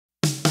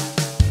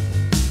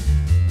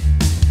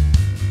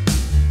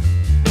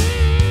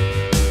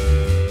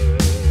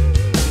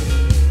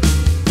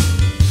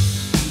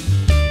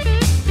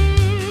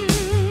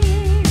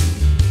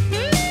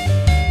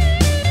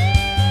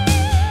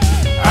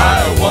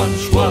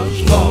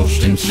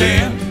lost in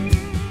sin,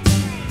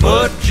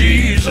 but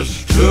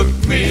Jesus took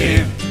me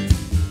in.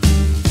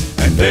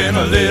 And then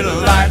a little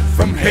light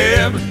from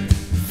heaven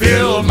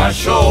filled my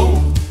soul.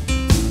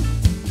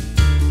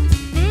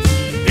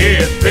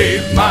 It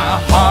bathed my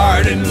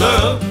heart in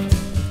love,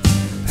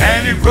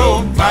 and He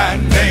wrote my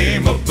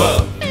name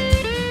above.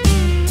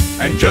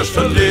 And just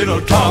a little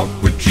talk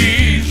with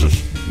Jesus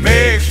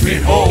makes me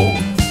whole.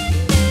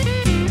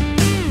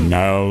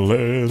 Now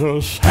let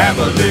us Have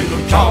a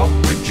little talk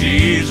with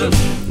Jesus.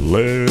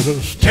 let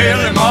us Tell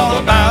Him all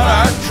about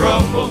our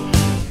trouble.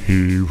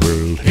 He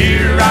will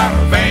Hear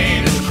our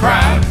faintest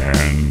cry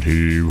and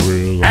He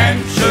will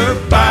answer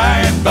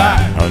by and by.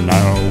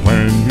 Now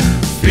when you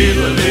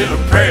Feel a little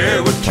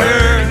prayer with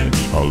turning,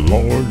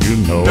 Lord, you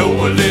know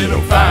know a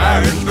little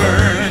fire is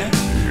burning.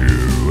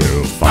 you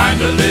will Find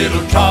a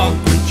little talk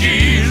with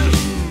Jesus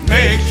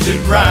makes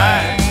it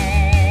right.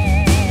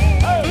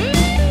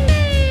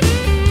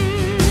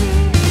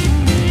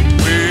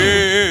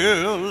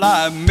 Well,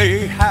 I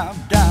may have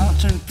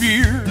doubts and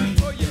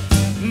fears,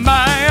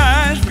 my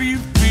eyes be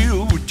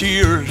filled with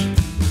tears,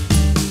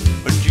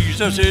 but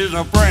Jesus is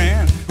a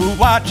friend who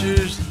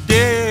watches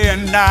day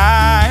and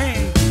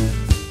night.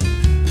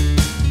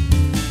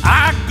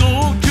 I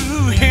go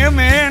to Him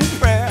in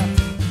prayer,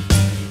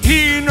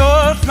 He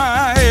knows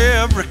my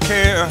every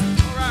care.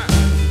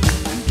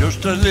 And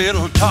just a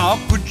little talk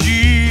with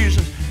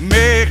Jesus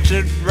makes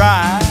it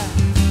right.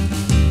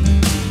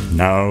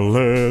 Now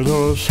let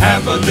us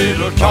Have a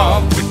little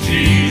talk with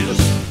Jesus.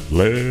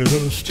 let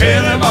us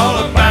Tell Him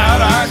all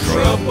about our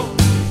trouble.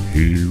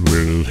 He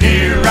will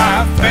Hear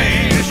our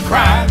faintest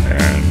cry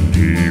and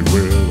He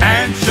will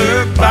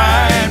answer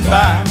by and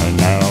by.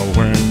 Now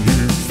when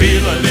you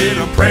Feel a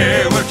little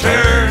prayer with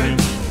turning,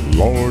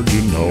 Lord,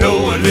 you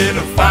know a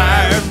little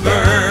fire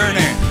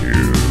burning.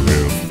 you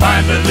will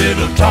Find a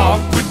little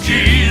talk with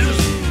Jesus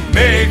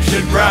makes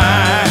it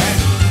right.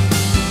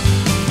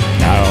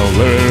 Now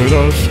let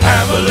us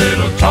Have a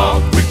little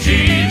talk with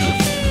Jesus.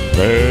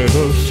 let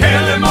us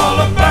Tell Him all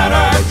about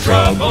our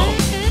trouble.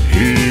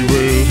 He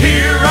will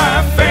Hear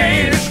our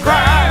faintest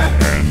cry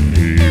and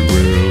He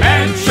will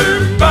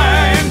answer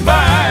by and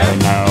by.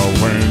 Now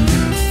when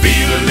you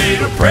Feel a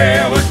little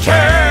prayer with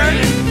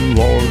turning,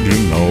 Lord, you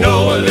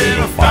know a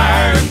little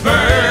fire is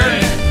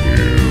burning.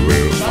 you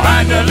will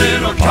Find a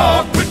little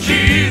talk with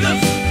Jesus.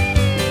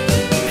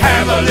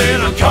 Have a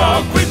little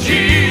talk with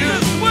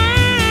Jesus.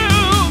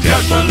 Well,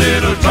 just a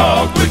little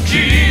talk with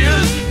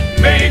Jesus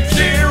makes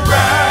it right.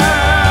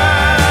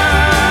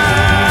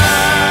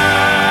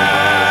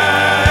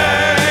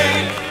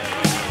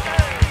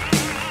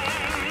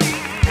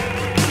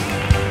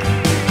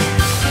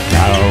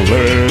 Now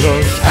let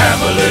us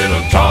Have a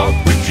little talk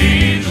with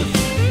Jesus.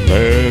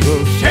 let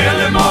us Tell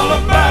Him all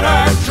about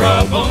our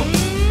trouble.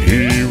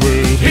 He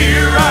will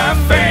Hear our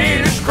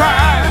faintest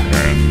cry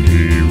and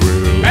He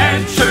will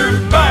answer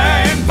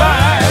by and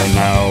by.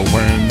 Now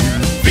when you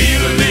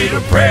Feel a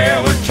little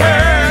prayer with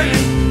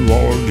turning,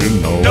 Lord, you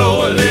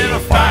know a little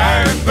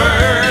fire is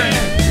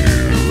burning.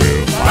 you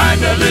will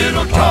Find a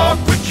little talk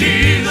with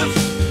Jesus.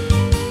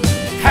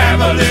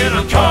 Have a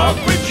little talk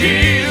with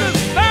Jesus.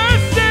 I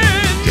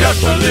said,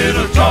 just a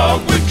little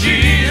talk with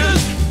Jesus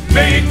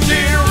makes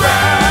it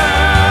right.